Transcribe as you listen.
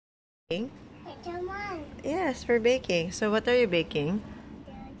Yes, we're baking. So what are you baking?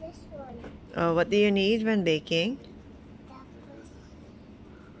 This one. Oh, what do you need when baking?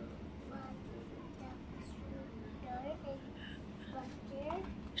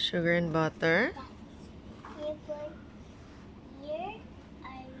 Sugar and butter.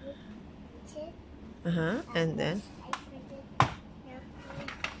 And then?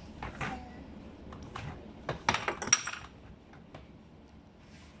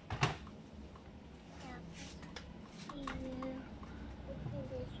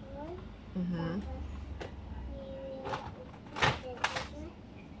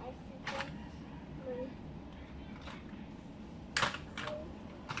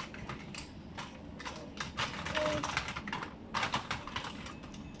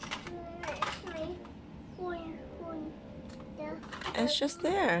 It's just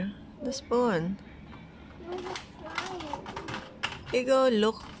there. The spoon. You go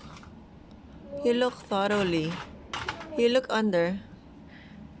look. You look thoroughly. You look under.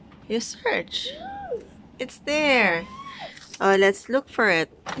 You search. It's there. Oh, let's look for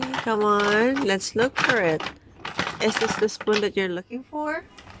it. Come on, let's look for it. Is this the spoon that you're looking for?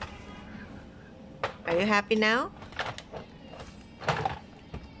 Are you happy now?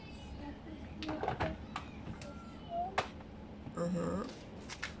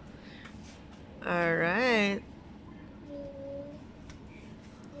 All right.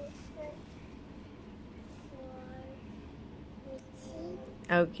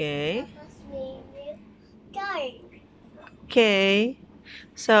 Okay. Okay.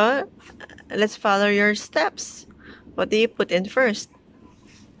 So, let's follow your steps. What do you put in first?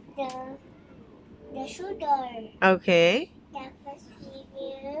 The sugar. Okay. Tapos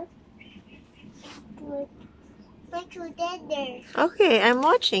put together. Okay, I'm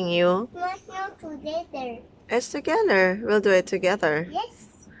watching you. Not together. It's together. We'll do it together. Yes.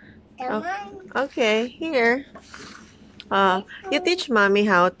 Come on. Okay, here. You teach mommy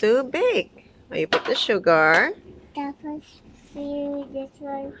how to bake. You put the sugar. Tapos this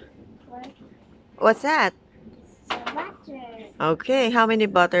one. What's that? The butter. Okay, how many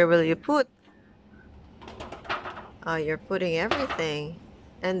butter will you put? Oh, you're putting everything.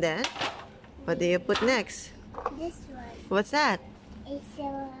 And then, what do you put next? This one. What's that? It's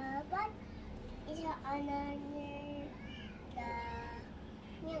under the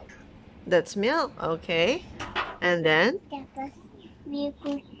milk. That's milk. Okay. And then? Tapos we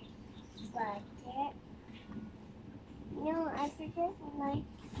put butter. No, I forgot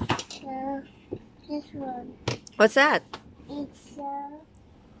this one. What's that? It's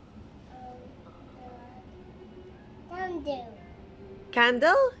candle.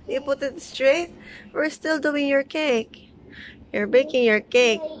 Candle? You put it straight? We're still doing your cake. You're baking your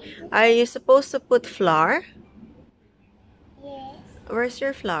cake. Are you supposed to put flour? Yes. Where's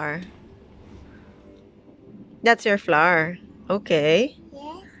your flour? That's your flour. Okay.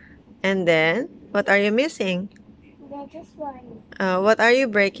 Yes. And then, what are you missing? This one. What are you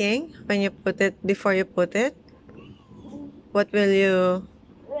breaking when you put it, before you put it? What will you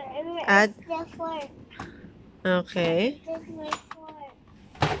add? The fork. Okay. This is my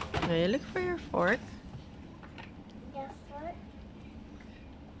fork. Now you look for your fork. The fork.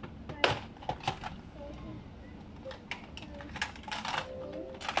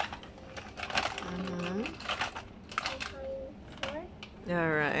 All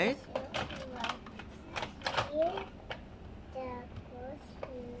right.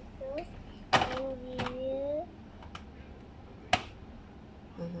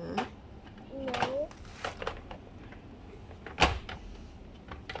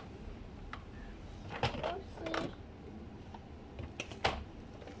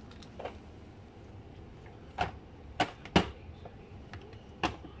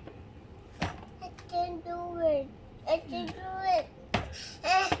 I can do it.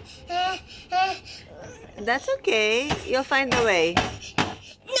 That's okay. You'll find a way.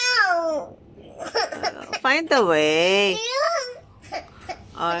 No. Find the way.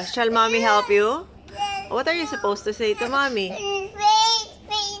 Shall mommy help you? What are you supposed to say to mommy?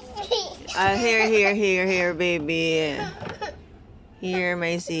 Here, baby. Here,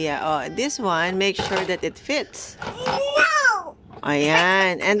 my Zia. Oh, this one, make sure that it fits. No.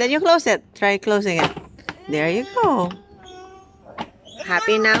 Ayan. And then you close it. Try closing it. There you go.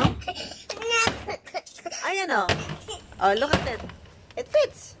 Happy now? Ayan o. Oh, look at it. It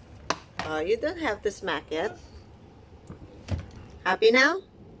fits. Oh, you don't have to smack it. Happy now?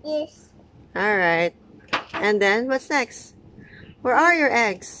 Yes. Alright. And then, what's next? Where are your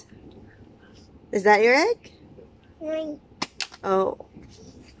eggs? Is that your egg? No. Oh.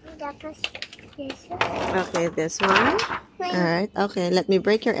 Tapos this one. Okay, this one. Alright. Okay, let me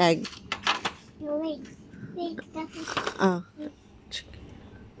break your egg. Wait. Wait. Oh.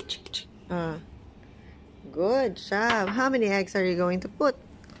 Good job. How many eggs are you going to put?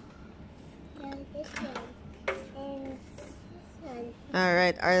 This one. And this one. All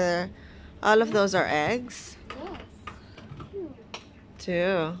right. Are there all of those are eggs? Yes.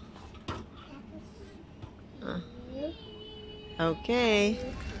 Two. Okay.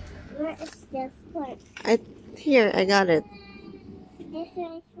 Where is the fork? Here, I got it. This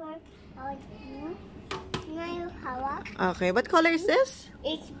one is for our dinner. Now you have Okay. What color is this?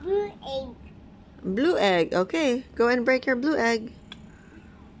 it's blue egg. Blue egg. Okay. Go and break your blue egg.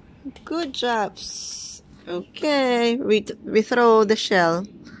 Good job. Okay. We throw the shell.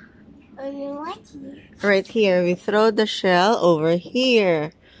 What? Right here. We throw the shell over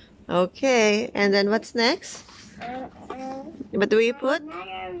here. Okay. And then what's next? What do we put?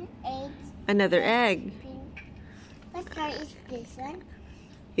 Another egg. Another egg. Pink. What color is this one?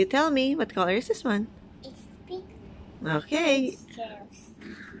 You tell me. What color is this one? It's pink. Okay. Shells.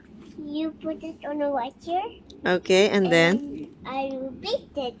 You put it on the water. Okay. And then? I will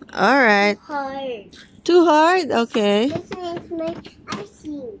beat it All right. hard. Too hard? Okay. This one is my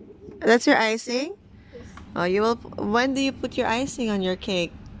icing. That's your icing? Oh, you will. When do you put your icing on your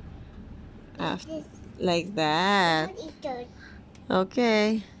cake? This. Like that. Don't eat it.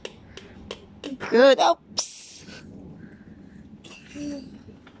 Okay. Good. Oops.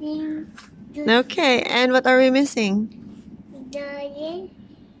 Okay. And what are we missing? The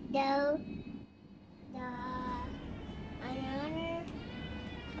another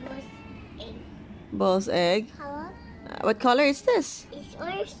was egg. Bull's egg. How? What color is this? It's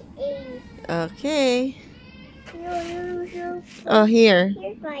orange egg. Okay. No. Oh, here.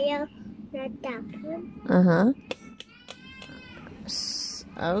 Here's fire. Not that one. Uh-huh.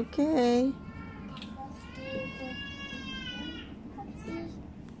 Okay.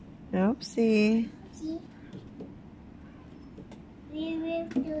 Oopsie. See? We will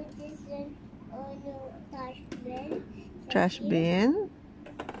do this one on the trash bin. Trash bin.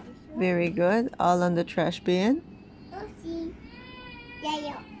 Very good. All on the trash bin. Oh, see?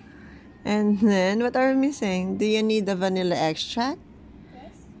 Yeah. And then, what are we missing? Do you need the vanilla extract?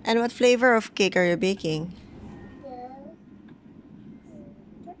 Yes. And what flavor of cake are you baking?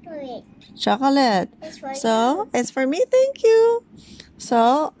 Chocolate. Chocolate. It's for So, it's for me. Thank you.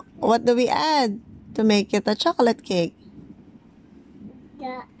 So, what do we add to make it a chocolate cake?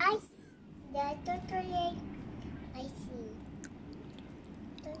 the ice. The chocolate icing.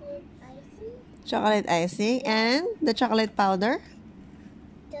 Chocolate icing. Chocolate icing and the chocolate powder.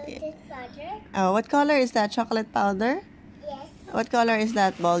 Chocolate powder. Oh, what color is that chocolate powder? Yes. What color is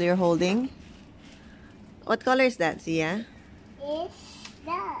that ball you're holding? What color is that, Zia? It's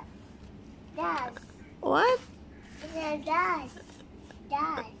dust. Dust. What? It's a dust.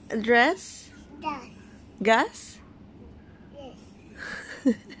 Dust. A dress? Dust. Gas? Yes.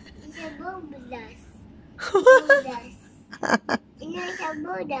 It's a bomb dust. Bomb dust. It's a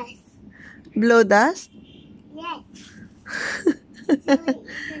bomb dust. Blow dust? Yes. So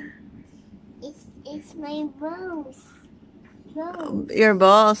it's my bones. Bones. Your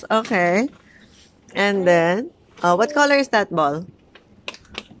balls. Okay. And then, what color is that ball?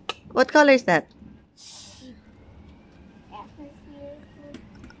 What color is that?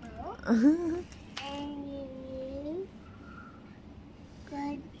 And you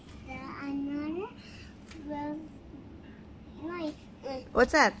got the another well,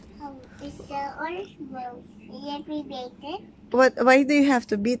 What's that? it's the orange bowl. Yet we baked it. What? Why do you have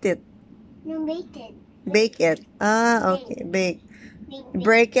to beat it? No, baked it. Bake it. Ah, okay. Bake.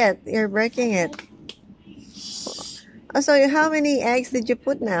 Break it. You're breaking it. Oh, so how many eggs did you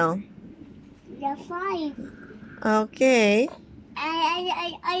put now? The 5. Okay.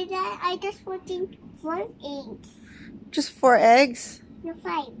 I just put in 4 eggs. Just 4 eggs? No,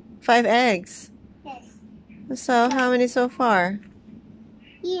 5. 5 eggs. Yes. So how many so far?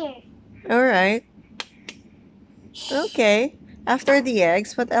 Here. All right. Okay. After the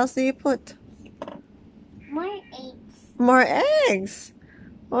eggs, what else do you put? More eggs. More eggs.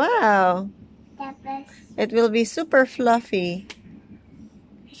 Wow. Tapos, It will be super fluffy.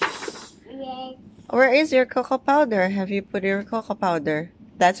 yes. Where is your cocoa powder? Have you put your cocoa powder?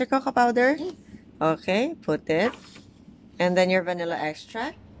 That's your cocoa powder? Yes. Okay, put it. And then your vanilla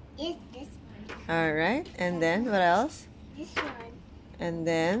extract. Yes, this one. All right. And then what else? This one. And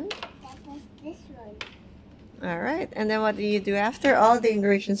then, Tapos this one. all right. And then what do you do after all the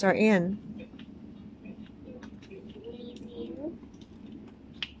ingredients are in? Review.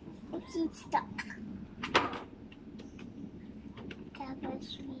 Oops, it's stuck.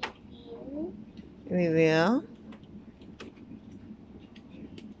 Tapos review We will.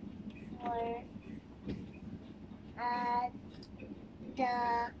 for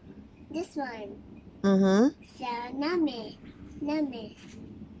this one. Mm-hmm. So name.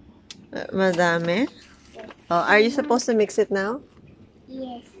 Madami. Yes. Oh, are you supposed to mix it now?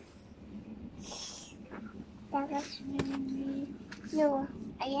 Yes. Tapos no.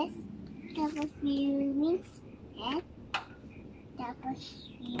 Yes. Tapos mix it. Tapos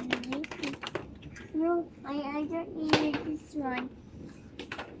mix it. No, I don't need this one.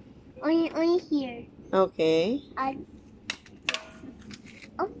 Only here. Okay.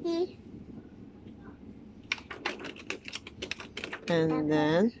 Okay. And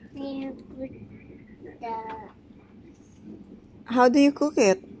then, You put the how do you cook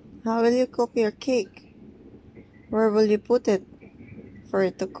it? How will you cook your cake? Where will you put it for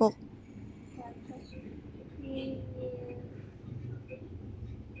it to cook? tapos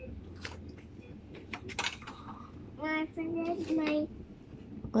I forget my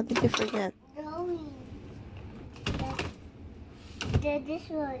What did you forget? drawing. This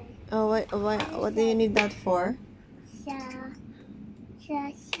one. Oh, what do you need that for? Sa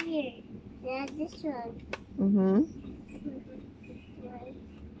here. This one. Mm-hmm.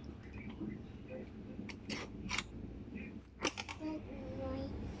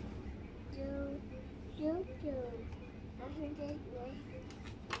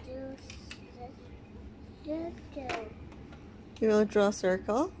 You will draw a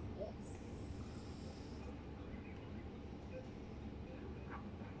circle?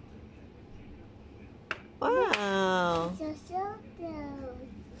 Wow.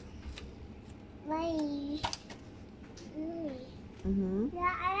 Mm-hmm.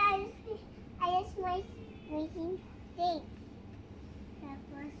 I just making cake.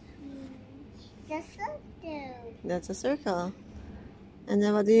 The circle. That's a circle. And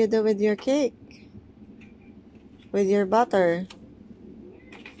then what do you do with your cake? With your butter?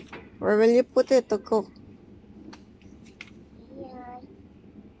 Where will you put it to cook? Yeah.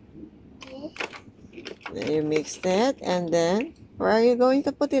 You mixed it, and then where are you going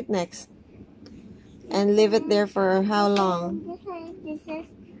to put it next? And leave it there for how long? This is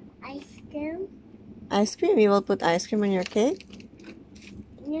ice cream. Ice cream? You will put ice cream on your cake?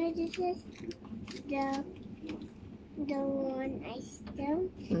 No, this is the one ice cream.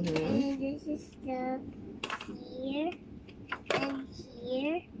 Mm-hmm. And this is the here and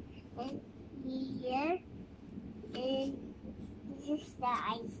here and here and this is the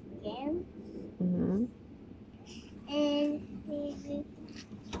ice cream. Mm-hmm. And this is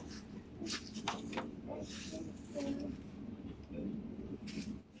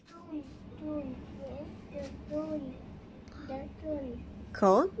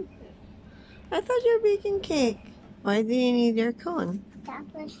Cone? I thought you were baking cake. Why do you need your cone?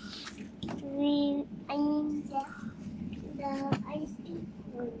 Tapos, I need the ice cream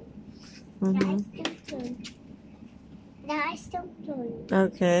cone. Mm-hmm. The ice cream cone.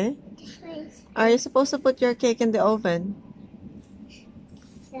 Okay. This way is Are you supposed to put your cake in the oven?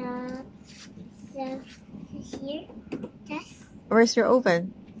 here. That's Where's your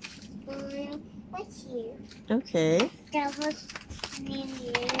oven? what's here. Okay. Tapos, make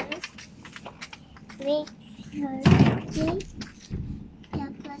her cake.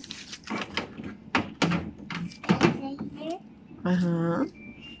 Tapos, here. Uh-huh.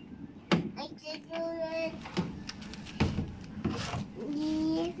 I did it.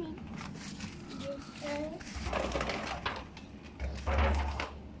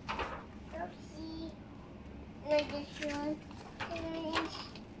 This one is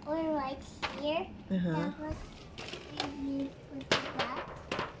all right here. Uh-huh. Tapos, we put it back.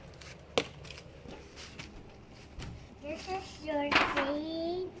 This is your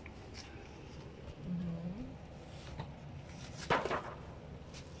cake.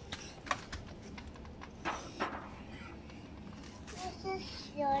 This is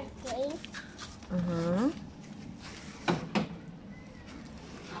your cake. Uh-huh.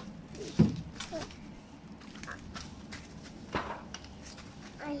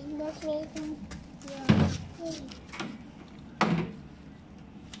 I'm just making your cake.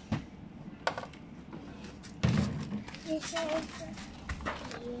 This one is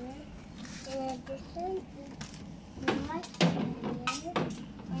here. And this one is not here.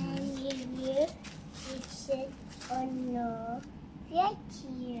 And here it sits on the right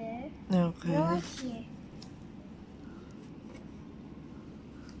here. Okay. Not here.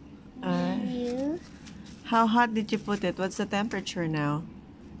 You, How hot did you put it? What's the temperature now?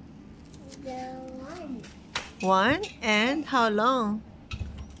 the one. 1? And how long?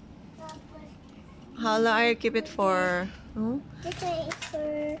 How long are you keep it for? Hmm? This one is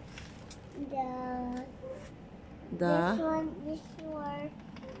for The this one is for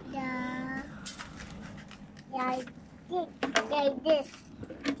the like this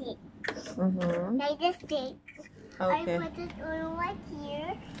cake. Mm-hmm. Like this cake. Okay. I put it on right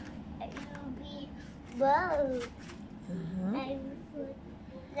here. It will be bow. Mm-hmm. I will put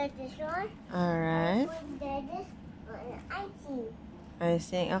like this one. Alright. Put this on icing. I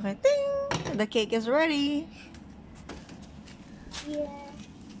think, okay, ding! The cake is ready. Yeah.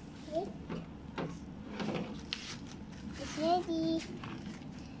 Okay. It's ready.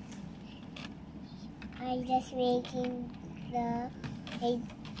 I'm just making the cake.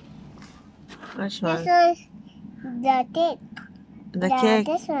 Which This one? one, the cake. The cake.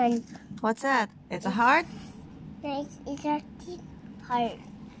 This one. What's that? It's a heart? It's a cake heart.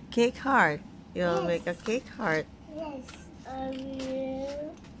 Cake heart. You'll Yes. make a cake heart. Yes. I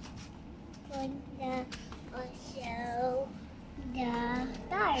will put also the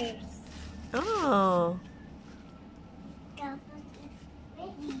stars. Oh. Tapos is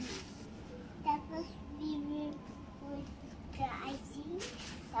ready. Tapos we will put the icing.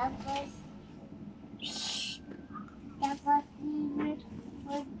 Tapos we will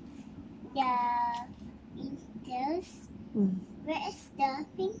put the pimples. Mm. Where is the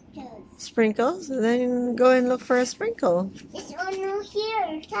pimples? Sprinkles? Then go and look for a sprinkle. It's on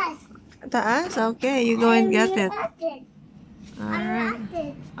here. Task. Taas? Okay, you go and get it. It. Alright.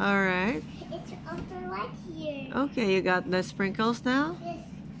 It. Alright. It's also right here. Okay, you got the sprinkles now? Yes,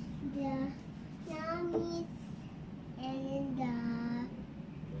 the yummies and the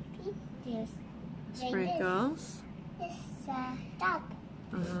pimples. Sprinkles. It's top.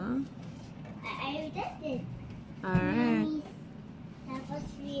 Uh-huh. I did it. Alright. Yummies. Tapos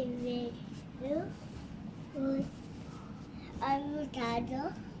we will put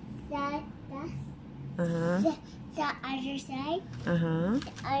avocado Uh-huh. the other side. Uh-huh.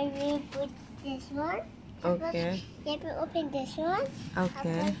 I will put this one. Okay. You have to open this one.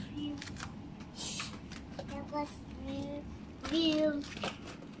 Okay. Tapos we will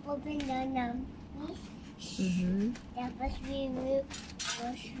open the numbers. Mm-hmm. Tapos we will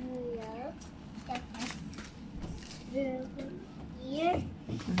wash it. Tapos we will put here.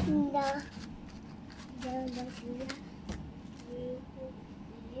 Mm-hmm. The we will put here.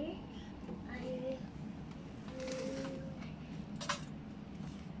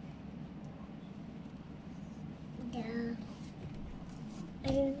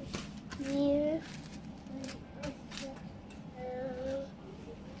 I will here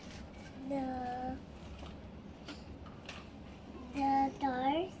the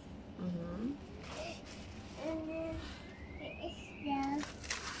doors Mm-hmm. and then it's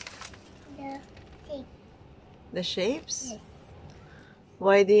the shape. The shapes? Yes.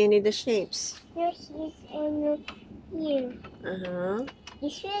 Why do you need the shapes? Yours is on here. Uh-huh.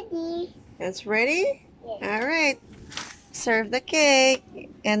 It's ready. It's ready? Yes. Alright. Serve the cake.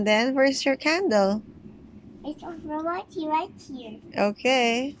 And then, where's your candle? It's over right here.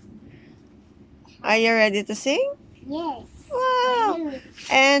 Okay. Are you ready to sing? Yes. Wow! I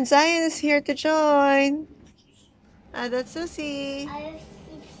And Zion is here to join. That's Susie. will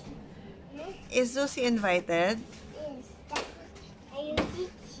sit here. Is Susie invited? Yes. I will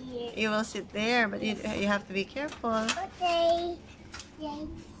sit here. You will sit there, but you have to be careful. Okay. Yes.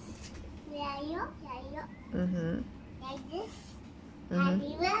 Yeah, Mm-hmm. like this. Mm-hmm.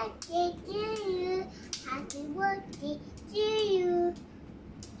 Happy birthday to you. Happy birthday to you.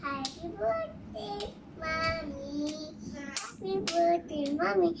 Happy birthday, mommy. Happy birthday,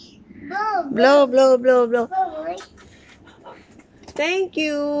 mommy. Blow, blow, blow, blow. Blow. Thank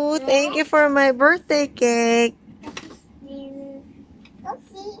you. Thank you for my birthday cake.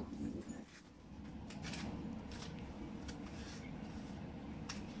 Okay.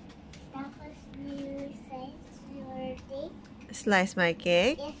 Tapos you say your date. Slice my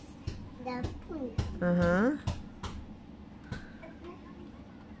cake. Yes, the spoon. Uh-huh.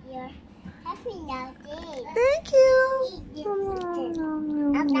 You're having that day. Thank you.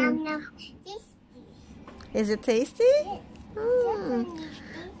 Nom. This Is it tasty? yes. Mm.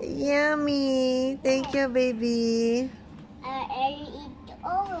 Yummy. Thank you, baby. I eat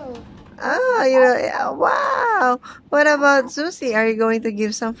all. Oh, you wow. What about Zusi? Are you going to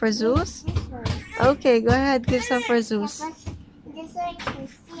give some for Zeus? This one. Okay, go ahead. Give some for Zeus. Tapos this one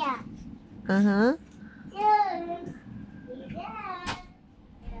is yeah. Uh-huh.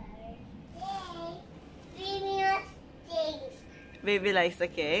 Baby likes the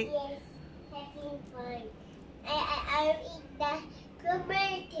cake. Yes, having fun. I'll eat the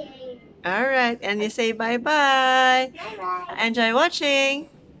strawberry. All right. And you say bye-bye. Bye bye. Enjoy watching.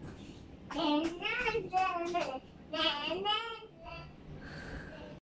 Na, na, na, na, na.